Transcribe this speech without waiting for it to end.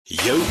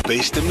Jou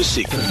beste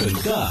musiek vir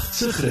vandag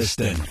se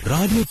Christen.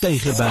 Radio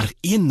Tafelberg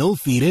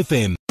 104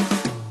 FM.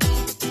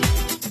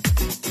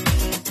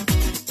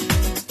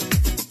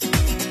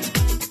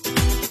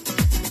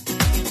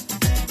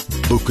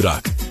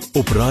 Boekrak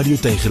op Radio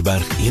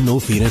Tafelberg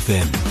 104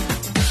 FM.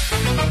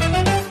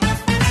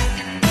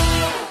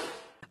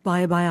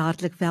 Baie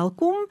hartlik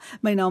welkom.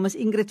 My naam is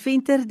Ingrid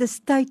Venter. Dis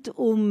tyd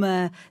om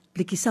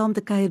blikkie saam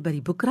te kuier by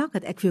die Boekrak,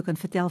 dat ek vir jou kan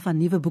vertel van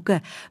nuwe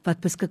boeke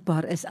wat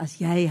beskikbaar is as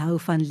jy hou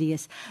van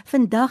lees.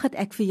 Vandag het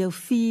ek vir jou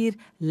 4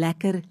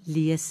 lekker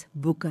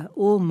leesboeke.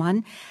 O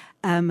man,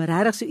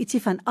 regtig so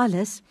ietsie van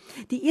alles.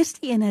 Die eerste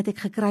een het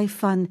ek gekry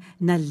van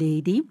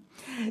Naledi.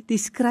 Die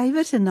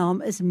skrywer se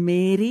naam is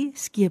Merie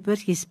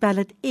Scheepers. Jy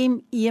spel dit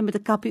M-E met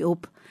 'n kappie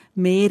op.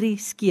 Merie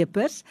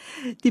Scheepers.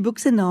 Die boek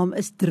se naam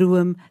is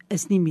Droom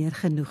is nie meer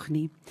genoeg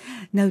nie.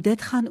 Nou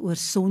dit gaan oor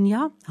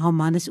Sonja, haar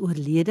man is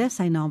oorlede,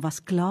 sy naam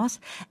was Klaas,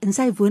 en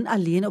sy woon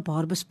alleen op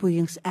haar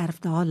besproeiingserf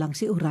daar langs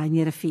die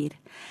Oranje rivier.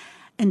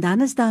 En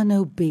dan is daar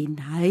nou Ben,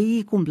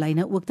 hy kom bly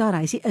nou ook daar,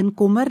 hy is die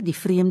inkommer, die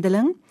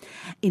vreemdeling,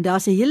 en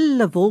daar's 'n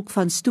hele wolk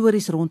van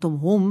stories rondom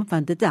hom,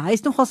 want hy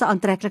is nogal 'n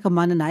aantreklike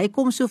man, en hy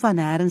kom so van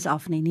nêrens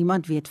af nie,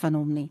 niemand weet van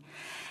hom nie.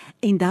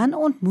 En dan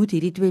ontmoet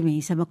hierdie 2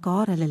 mense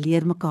mekaar, hulle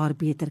leer mekaar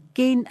beter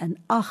ken, en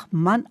ag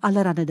man,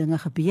 allerlei dinge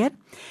gebeur.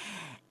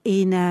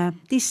 En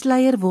die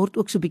sluier word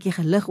ook so 'n bietjie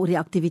gelig oor die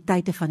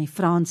aktiwiteite van die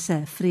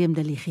Franse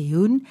Vreemde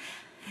Legioen.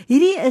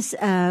 Hierdie is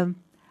 'n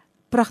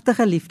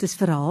pragtige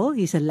liefdesverhaal,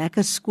 hier's 'n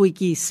lekker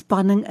skootjie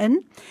spanning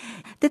in.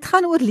 Dit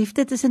gaan oor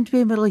liefde tussen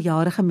 2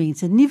 middeljarige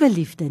mense, nuwe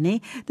liefde, nê,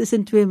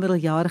 tussen 2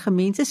 middeljarige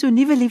mense. So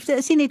nuwe liefde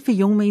is nie net vir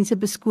jong mense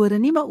beskore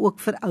nie, maar ook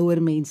vir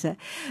ouer mense.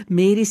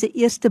 Merie se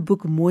eerste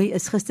boek Mooi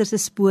is gister se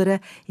spore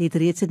het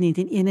reeds in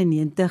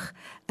 1991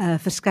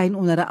 verskyn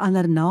onder 'n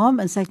ander naam,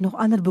 en sy het nog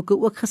ander boeke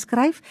ook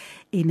geskryf,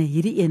 en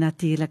hierdie een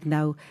natuurlik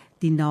nou,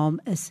 die naam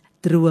is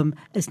Droom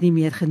is nie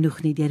meer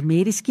genoeg nie, deur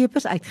Merie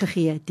Scheepers,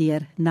 uitgegee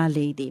deur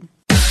Naledi.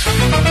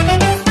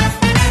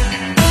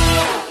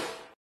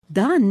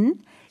 Dan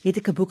het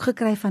ek 'n boek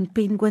gekry van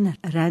Penguin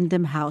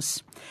Random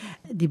House.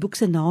 Die boek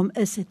se naam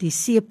is Die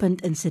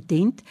Seepunt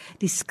Insident.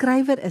 Die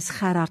skrywer is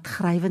Gerhard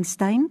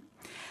Greyvenstein.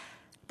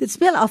 Dit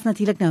speel af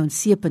natuurlik nou in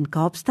Seepunt,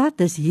 Kaapstad.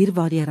 Dis hier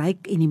waar die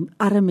ryk en die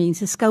arme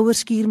mense skouers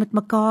skuur met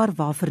mekaar,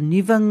 waar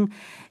vernuwing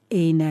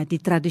en die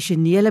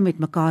tradisionele met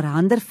mekaar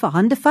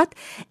hande vat,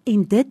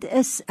 en dit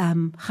is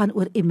gaan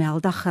oor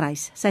Mpahlwa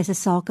Grys. Sy's 'n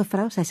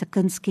sakevrou, sy's 'n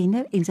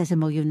kunstkenner en sy's 'n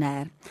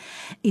miljonair.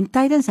 En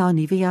tydens haar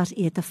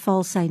nuwejaarsete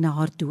val sy na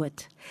haar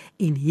dood.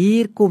 En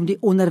hier kom die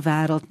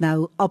onderwêreld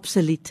nou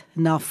absoluut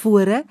na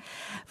vore,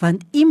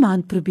 want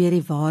iemand probeer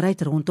die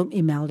waarheid rondom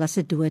Mpahlwa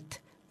se dood,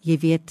 jy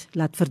weet,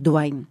 laat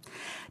verdwyn.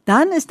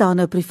 Dan is daar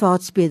nou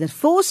privaatspeler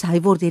Vos,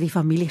 hy word deur die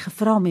familie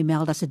gevra om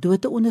Mpahlwa se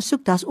dood te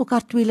ondersoek. Daar's ook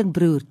haar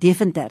tweelingbroer,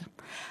 Deventer.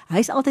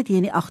 Hy's altyd hier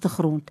in die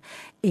agtergrond,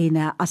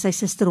 en as sy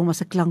suster hom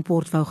as 'n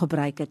klankbord wou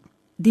gebruik het.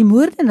 Die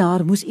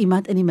moordenaar moes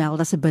iemand in die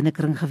Mpahlwa se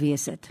binnekring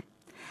gewees het.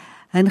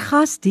 'n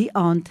gas die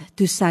aand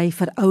toe sy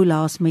vir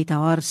oulaas met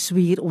haar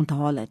swier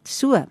onthaal het.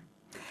 So,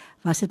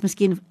 was dit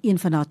miskien een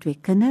van haar 2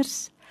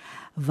 kinders?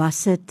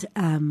 Was dit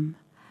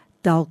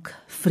dalk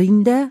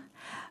vriende?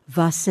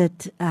 Was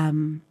dit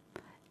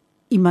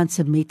iemand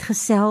se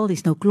metgesel?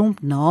 Dis nou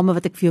klomp name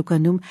wat ek vir jou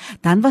kan noem.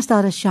 Dan was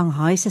daar 'n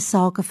Shanghai se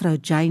sakevrou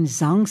Jane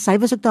Zhang, sy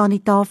was ook daar aan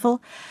die tafel.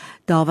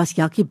 Daar was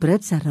Jackie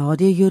Brits, 'n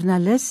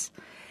radiojoernalis.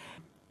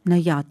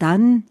 Nou ja,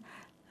 dan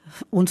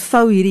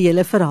ontvou hierdie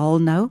hele verhaal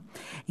nou,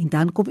 en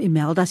dan kom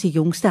Mpahlwa se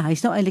jongste,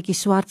 hy's nou eintlik die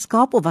swart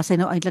skaap, of was hy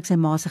nou eintlik sy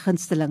ma se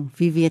gunsteling?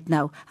 Wie weet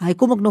nou. Hy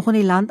kom ook nog in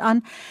die land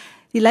aan.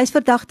 Die lys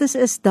verdagtes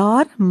is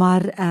daar,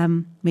 maar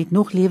met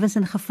nog lewens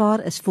in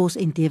gevaar is Vos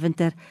en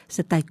Deventer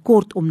se tyd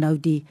kort om nou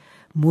die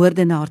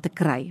moordenaar te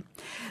kry.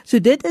 So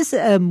dit is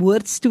 'n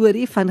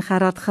moordstorie van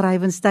Gerhard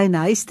Greyvenstein.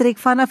 Hy strek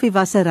vanaf die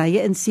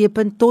wasserye in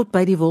Seepunt tot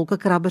by die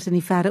wolkekrabbers in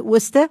die verre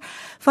ooste,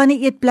 van die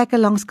eetplekke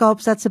langs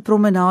Kaapstad se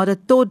promenade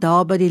tot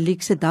daar by die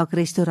luukse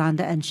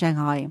dakrestaurante in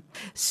Shanghai.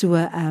 So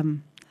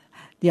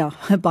ja,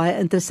 'n baie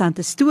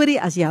interessante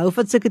storie. As jy hou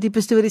van sulke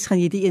tipe stories, gaan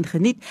jy die een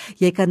geniet.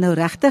 Jy kan nou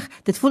regtig,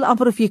 dit voel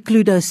amper of jy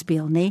Cluedo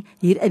speel, nê,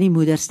 hier in die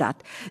moederstad.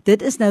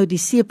 Dit is nou Die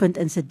Seepunt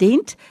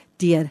Insident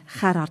deur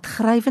Gerhard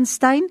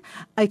Greyvenstein,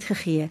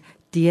 uitgegee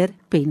deur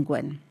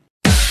Penguin.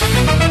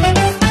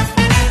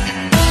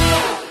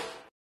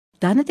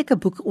 Dan het ek 'n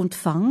boek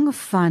ontvang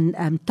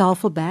van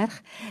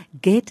Tafelberg,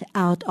 Get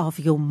Out of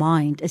Your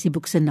Mind is die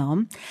boek se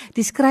naam.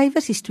 Die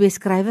skrywers, die 2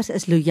 skrywers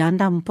is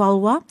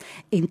Mpahlwa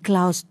en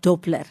Klaus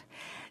Doppler.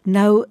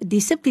 Nou,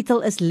 die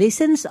subtitel is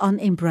Lessons on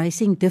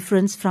Embracing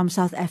Difference from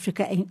South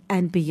Africa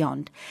and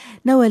Beyond.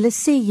 Nou, hulle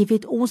sê, jy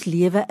weet, ons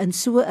lewe in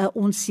so 'n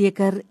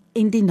onseker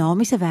en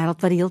dinamiese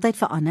wêreld wat die hele tyd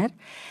verander,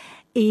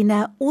 En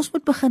ons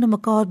moet begin om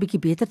mekaar bietjie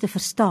beter te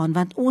verstaan,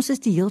 want ons is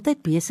die hele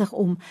tyd besig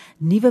om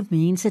nuwe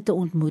mense te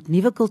ontmoet,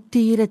 nuwe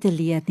kulture te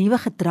leer, nuwe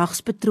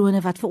gedragspatrone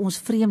wat vir ons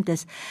vreemd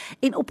is.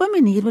 En op 'n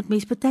manier moet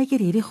mens baie keer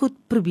hierdie goed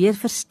probeer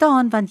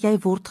verstaan, want jy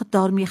word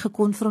daarmee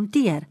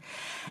gekonfronteer.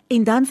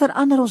 En dan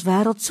verander ons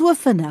wêreld so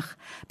vinnig,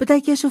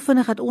 baie keer so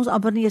vinnig dat ons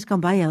amper nie eens kan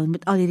byhou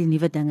met al hierdie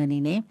nuwe dinge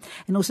nie, né?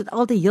 En ons het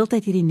altyd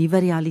heeltyd hierdie nuwe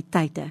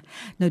realiteite.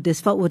 Nou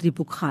dis waaroor die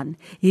boek gaan.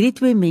 Hierdie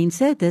twee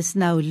mense, dis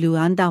nou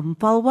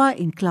Mpahlwa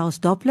en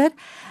Doppler,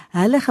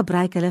 hulle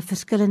gebruik hulle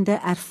verskillende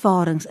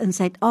ervarings in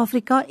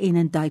Suid-Afrika en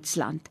in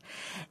Duitsland.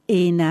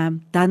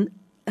 En dan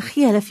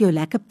gee hulle vir jou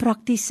lekker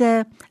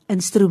praktiese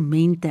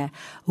instrumente,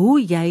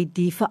 hoe jy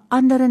die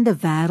veranderende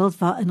wêreld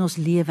waarin ons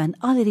lewe en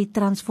al hierdie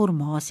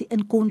transformasie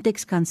in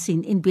konteks kan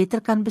sien en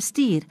beter kan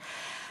bestuur.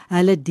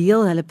 Hulle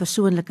deel hulle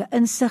persoonlike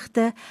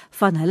insigte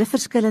van hulle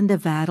verskillende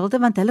wêrelde,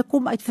 want hulle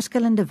kom uit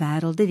verskillende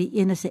wêrelde. Die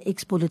een is 'n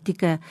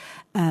ex-politieke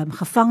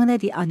gevangene,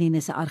 die ander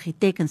is 'n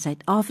argitek in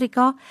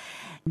Suid-Afrika.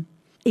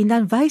 En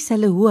dan wys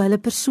hulle hoe hulle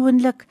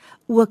persoonlik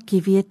ook,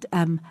 jy weet,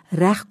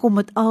 regkom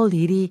met al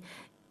hierdie,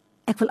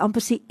 ek wil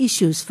amper sê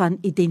issues van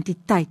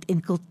identiteit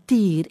en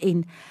kultuur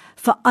en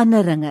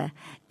veranderinge,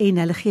 en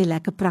hulle gee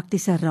lekker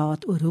praktiese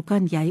raad oor hoe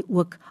kan jy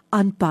ook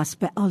aanpas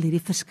by al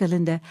hierdie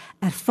verskillende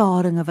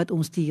ervarings wat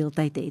ons die hele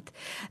tyd het.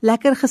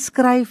 Lekker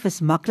geskryf,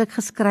 is maklik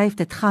geskryf,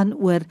 dit gaan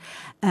oor,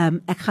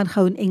 ek gaan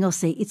gou in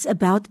Engels sê, it's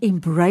about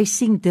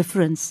embracing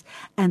difference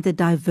and the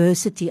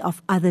diversity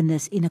of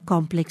otherness in a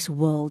complex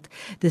world.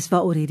 Dis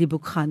waaroor hierdie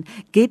boek gaan.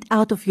 Get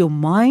Out of Your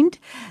Mind,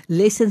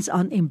 Lessons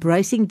on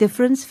Embracing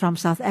Difference from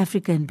South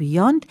Africa and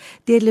Beyond,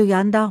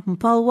 deur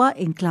Mpahlwa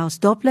en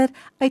Doppler,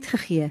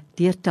 uitgegee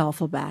deur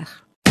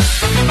Tafelberg.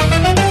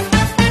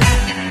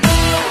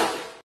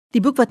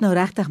 Die boek wat nou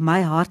regtig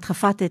my hart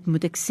gevat het,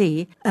 moet ek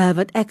sê,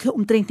 wat ek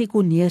omtrent nie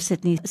kon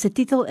neersit nie, sy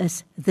titel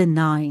is The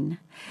Nine.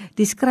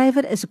 Die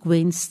skrywer is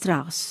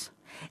GwenStrauss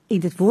en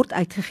dit word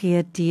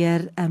uitgegee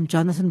deur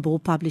Jonathan Ball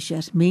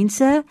Publishers.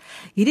 Mense,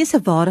 hierdie is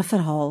 'n ware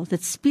verhaal.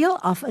 Dit speel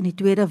af in die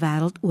Tweede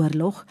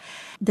Wêreldoorlog.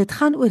 Dit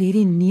gaan oor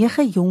hierdie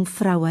 9 jong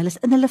vroue, hulle is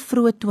in hulle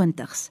vroeë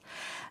 20's.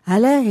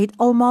 Hulle het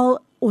almal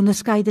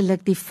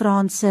onderskeidelik die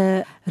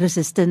Franse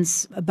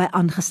resistance by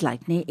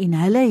aangesluit, nê, en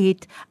hulle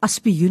het as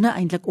spioene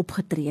eintlik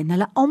opgetree, en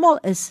hulle almal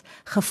is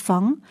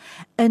gevang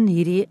in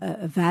hierdie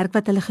werk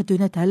wat hulle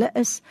gedoen het. Hulle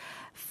is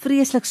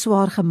vreeslik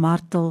swaar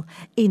gemartel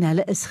en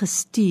hulle is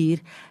gestuur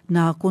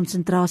na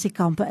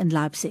konsentrasiekampe in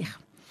Leipzig.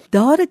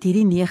 Daar het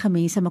hierdie 9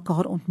 mense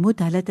mekaar ontmoet,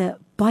 hulle het 'n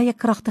baie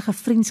kragtige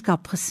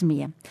vriendskap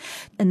gesmee.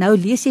 En nou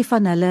lees jy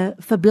van hulle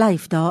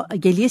verblyf daar,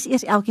 jy lees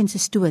eers elkeen se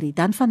storie,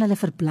 dan van hulle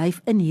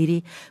verblyf in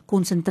hierdie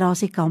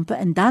konsentrasiekampe,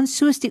 en dan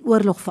soos die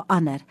oorlog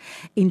verander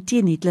en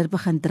teen Hitler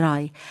begin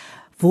draai,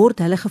 word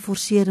hulle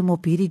geforseer om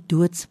op hierdie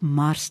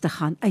doodsmars te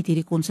gaan uit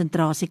hierdie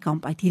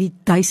konsentrasiekamp, uit hierdie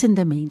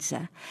duisende mense.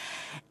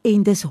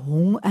 En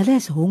hulle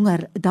is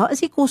honger, daar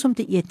is nie kos om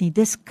te eet nie,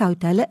 dis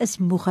koud, hulle is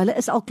moeg, hulle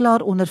is al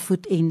klaar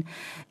ondervoed en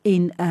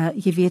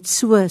jy weet,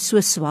 so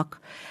swak.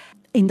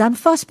 En dan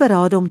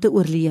vasberade om te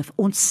oorleef,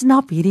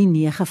 ontsnap hierdie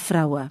 9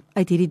 vroue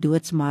uit hierdie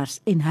doodsmars,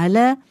 en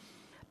hulle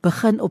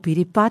begin op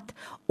hierdie pad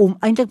om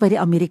eintlik by die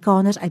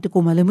Amerikaners uit te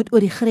kom. Hulle moet oor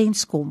die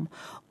grens kom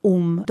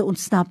om te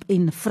ontsnap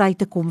en vry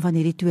te kom van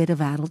hierdie Tweede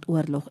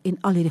Wêreldoorlog en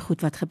al hierdie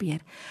goed wat gebeur.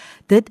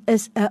 Dit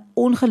is 'n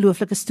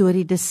ongelooflike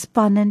storie, dis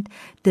spannend,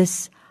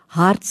 dis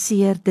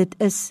hartseer, dit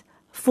is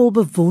vol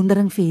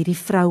bewondering vir hierdie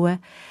vroue.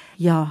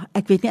 Ja,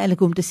 ek weet nie eintlik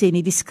hoe om te sê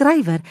nie, die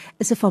skrywer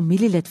is 'n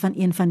familielid van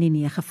een van die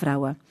 9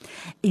 vroue,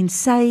 en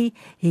sy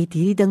het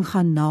hierdie ding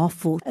gaan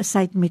navors, sy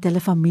het met hulle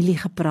familie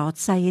gepraat,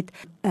 sy het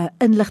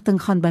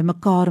inligting gaan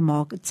bymekaar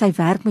maak, sy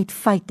werk met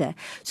feite,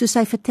 so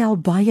sy vertel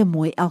baie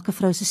mooi elke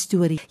vrou se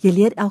storie, jy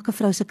leer elke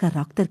vrou se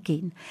karakter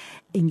ken,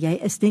 en jy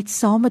is net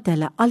saam met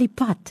hulle al die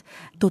pad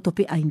tot op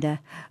die einde,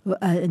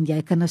 en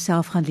jy kan nou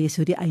self gaan lees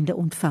hoe die einde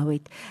ontvou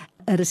het.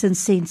 'n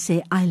resensent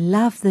sê, I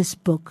love this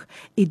book,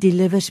 it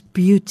delivers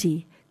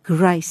beauty,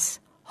 grace,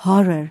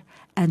 horror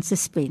and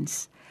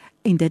suspense.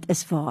 En dit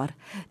is waar.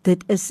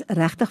 Dit is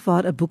regtig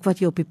waar 'n boek wat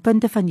jy op die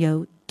punte van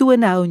jou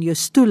tone hou en jou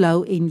stoel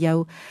hou en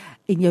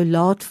jou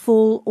laat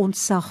vol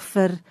ontzag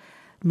vir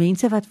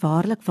mense wat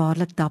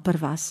waarlik dapper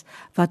was,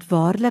 wat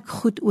waarlik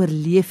goed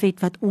oorleef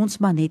het, wat ons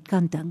maar net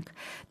kan dink.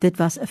 Dit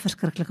was 'n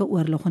verskriklike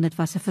oorlog en dit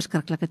was 'n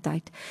verskriklike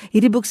tyd.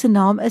 Hierdie boek se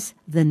naam is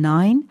The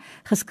Nine,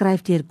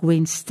 geskryf deur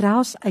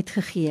GwenStrauss,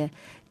 uitgegee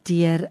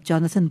deur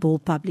Jonathan Ball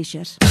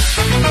Publishers.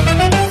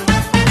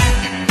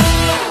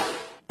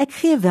 Ek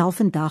gee wel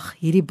vandag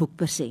hierdie boek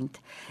persent,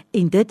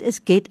 en dit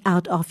is Get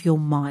Out of Your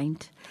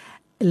Mind,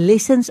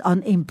 Lessons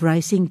on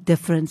Embracing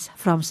Difference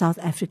from South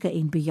Africa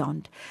and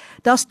Beyond.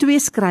 Daar's 2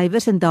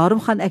 skrywers, en daarom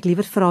gaan ek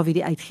liewer vra wie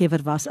die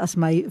uitgewer was as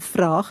my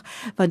vraag,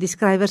 want die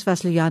skrywers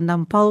was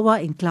Mpahlwa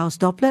en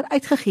Doppler,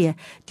 uitgegee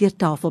deur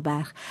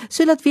Tafelberg.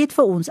 So laat weet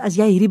vir ons, as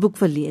jy hierdie boek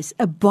wil lees,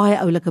 'n baie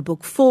oulike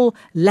boek, vol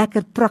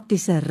lekker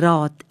praktiese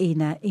raad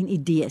en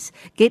idees.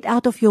 Get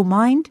Out of Your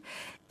Mind,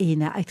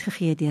 en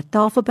uitgegee deur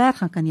Tafelberg.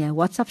 Dan kan jy 'n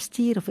WhatsApp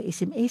stuur of 'n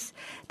SMS,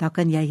 dan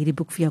kan jy hierdie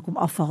boek vir jou kom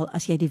afhaal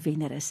as jy die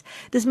wenner is.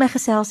 Dis my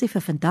geselsie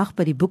vir vandag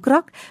by die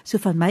Boekrak. So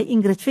van my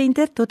Ingrid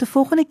Venter, tot 'n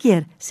volgende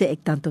keer, sê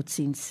ek dan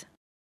totsiens.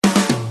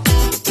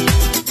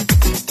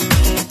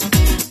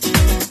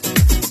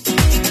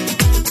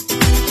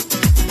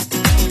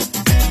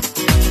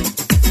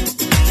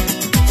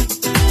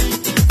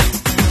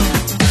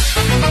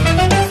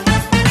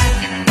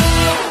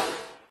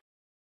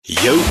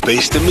 Jou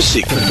beste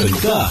musiek vir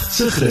vandag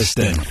se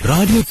Christen.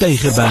 Radio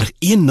Tafelberg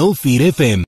 104 FM.